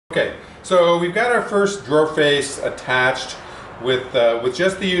So we've got our first drawer face attached with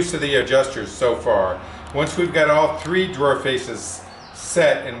just the use of the adjusters so far. Once we've got all three drawer faces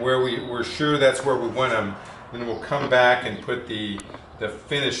set and where we're sure that's where we want them, then we'll come back and put the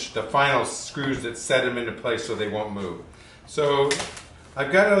final screws that set them into place so they won't move. So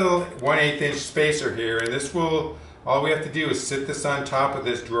I've got a little 1/8 inch spacer here, and this will, all we have to do is sit this on top of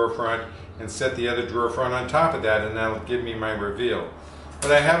this drawer front and set the other drawer front on top of that, and that'll give me my reveal.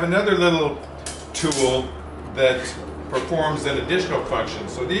 But I have another little tool that performs an additional function.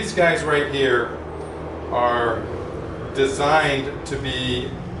 So these guys right here are designed to be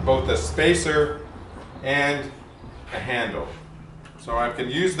both a spacer and a handle. So I can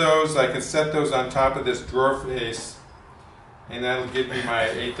use those, I can set those on top of this drawer face, and that'll give me my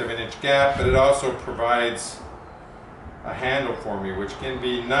 1/8 of an inch gap, but it also provides a handle for me, which can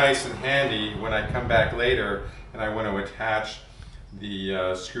be nice and handy when I come back later and I want to attach the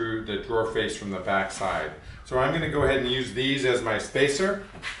the drawer face from the back side. So I'm going to go ahead and use these as my spacer.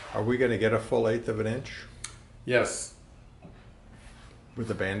 Are we going to get a full 1/8 of an inch Yes, with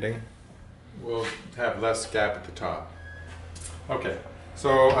the banding? we'll have less gap at the top. Okay,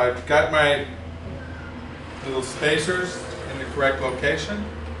 so I've got my little spacers in the correct location.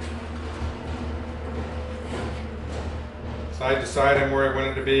 Side to side, I'm where I want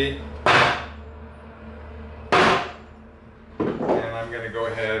it to be. And I'm going to go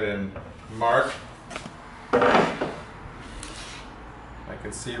ahead and mark. I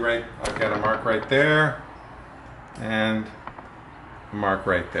can see right, I've got a mark right there and a mark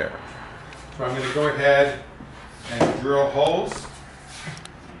right there. So I'm going to go ahead and drill holes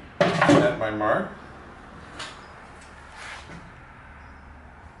at my mark.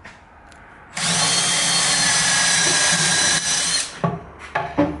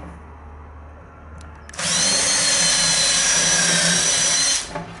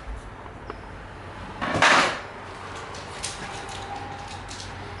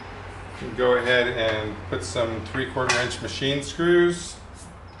 Go ahead and put some 3/4 inch machine screws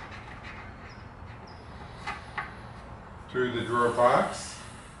through the drawer box,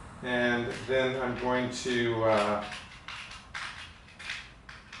 and then I'm going to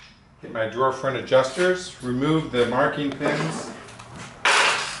get my drawer front adjusters, remove the marking pins,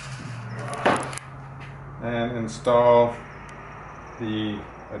 and install the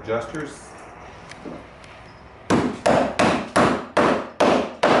adjusters.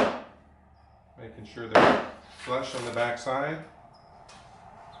 Making sure they're flush on the back side.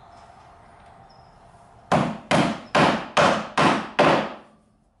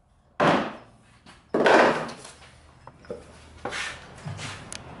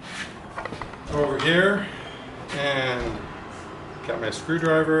 Over here, and got my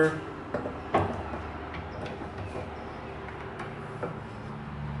screwdriver.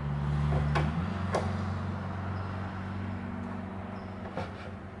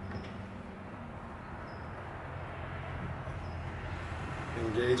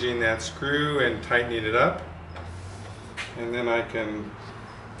 Engaging that screw and tightening it up, and then I can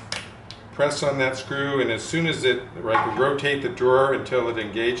press on that screw, and as soon as I can rotate the drawer until it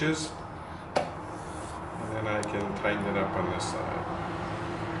engages, and then I can tighten it up on this side.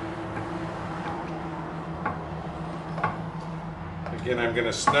 Again, I'm going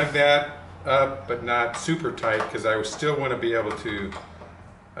to snug that up, but not super tight, because I still want to be able to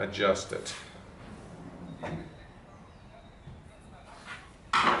adjust it.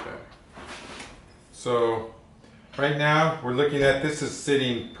 So right now we're looking at this is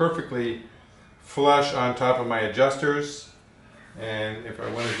sitting perfectly flush on top of my adjusters, and if I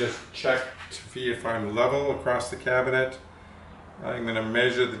want to just check to see if I'm level across the cabinet, I'm going to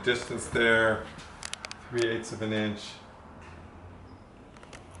measure the distance there, 3/8 of an inch.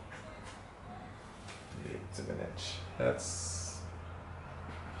 3/8 of an inch. That's,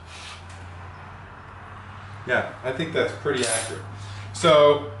 yeah, I think that's pretty accurate.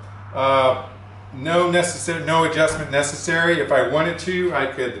 So no adjustment necessary. If I wanted to, I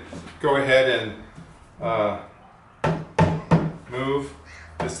could go ahead and move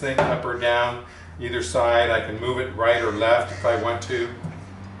this thing up or down either side. I can move it right or left if I want to.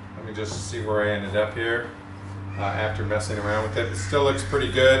 Let me just see where I ended up here after messing around with it. It still looks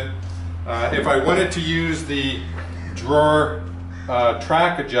pretty good. If I wanted to use the drawer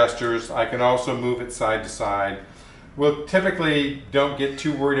track adjusters, I can also move it side to side. We'll typically don't get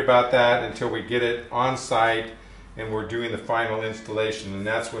too worried about that until we get it on site and we're doing the final installation, and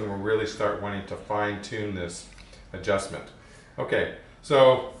that's when we'll really start wanting to fine-tune this adjustment. Okay,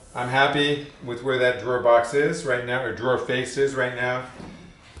 so I'm happy with where that drawer box is right now, or drawer face is right now.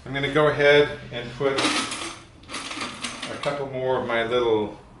 I'm going to go ahead and put a couple more of my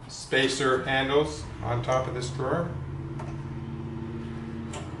little spacer handles on top of this drawer.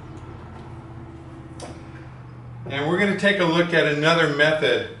 And we're going to take a look at another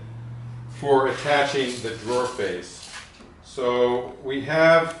method for attaching the drawer face. So we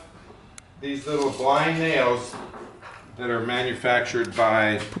have these little blind nails that are manufactured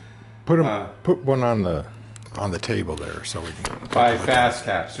by Put one on the table there so we can. by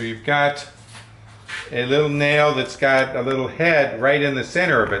FastCap. So you've got a little nail that's got a little head right in the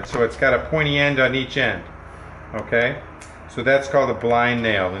center of it, so it's got a pointy end on each end. Okay, so that's called a blind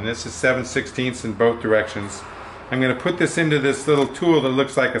nail, and this is 7/16 in both directions. I'm going to put this into this little tool that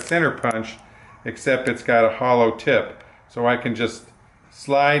looks like a center punch, except it's got a hollow tip. So I can just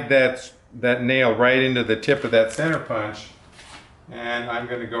slide that nail right into the tip of that center punch, and I'm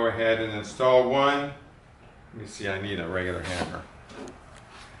going to go ahead and install one. Let me see, I need a regular hammer.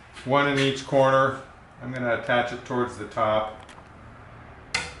 One in each corner. I'm going to attach it towards the top.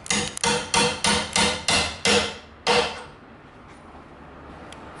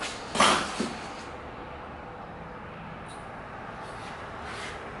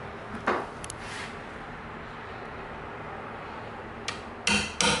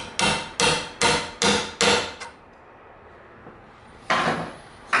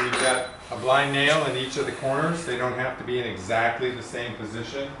 We've got a blind nail in each of the corners. They don't have to be in exactly the same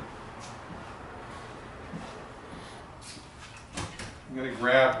position. I'm going to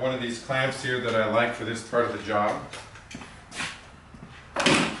grab one of these clamps here that I like for this part of the job.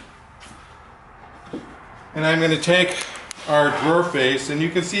 And I'm going to take our drawer face, and you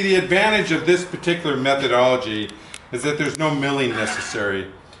can see the advantage of this particular methodology is that there's no milling necessary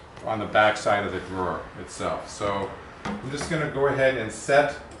on the back side of the drawer itself. So I'm just going to go ahead and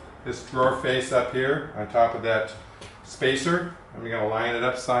set this drawer face up here on top of that spacer. I'm going to line it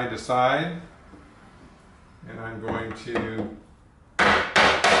up side to side, and I'm going to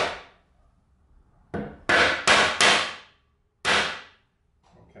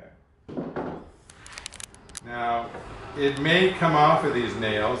now, it may come off of these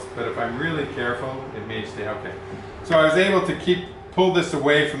nails, but if I'm really careful, it may stay okay. So I was able to pull this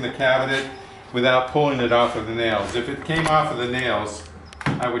away from the cabinet without pulling it off of the nails. If it came off of the nails,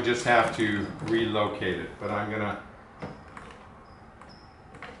 I would just have to relocate it. But I'm going to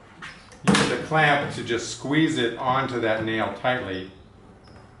use the clamp to just squeeze it onto that nail tightly.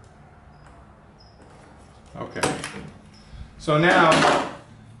 Okay. So now,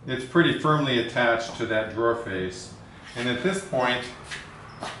 it's pretty firmly attached to that drawer face. And at this point,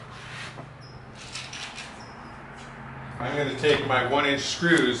 I'm going to take my 1-inch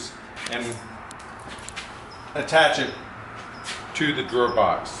screws and attach it to the drawer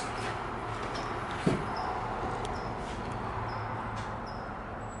box.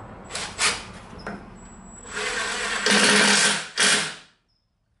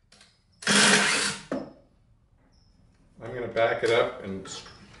 I'm going to back it up and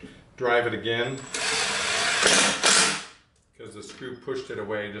drive it again because the screw pushed it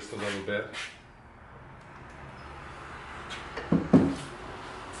away just a little bit.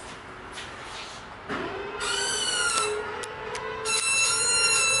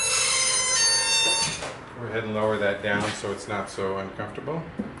 Go ahead and lower that down so it's not so uncomfortable.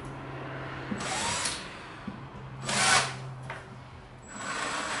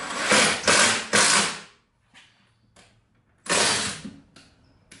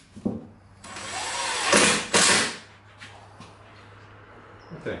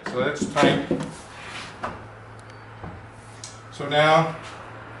 Okay, so that's tight. So now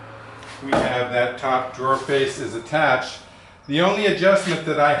we have that top drawer face is attached. The only adjustment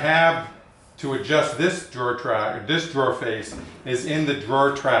that I have to adjust this drawer track, or this drawer face, is in the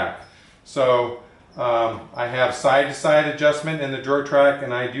drawer track. So I have side-to-side adjustment in the drawer track,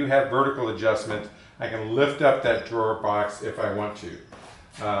 and I do have vertical adjustment. I can lift up that drawer box if I want to.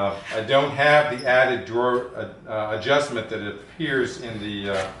 I don't have the added drawer adjustment that appears in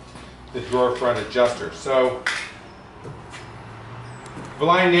the drawer front adjuster. So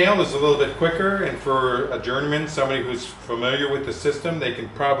blind nail is a little bit quicker, and for a journeyman, somebody who's familiar with the system, they can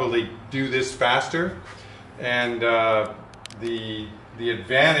probably do this faster. And the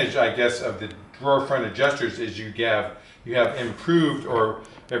advantage, I guess, of the drawer front adjusters is you have improved or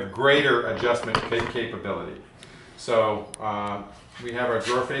have greater adjustment capability. So we have our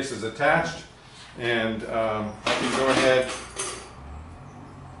drawer faces attached, and I can go ahead.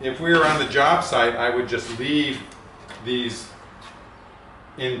 If we were on the job site, I would just leave these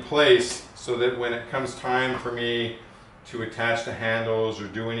in place so that when it comes time for me to attach the handles or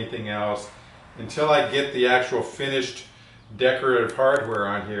do anything else, until I get the actual finished decorative hardware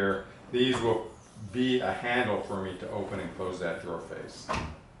on here, these will be a handle for me to open and close that drawer face.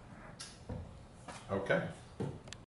 Okay.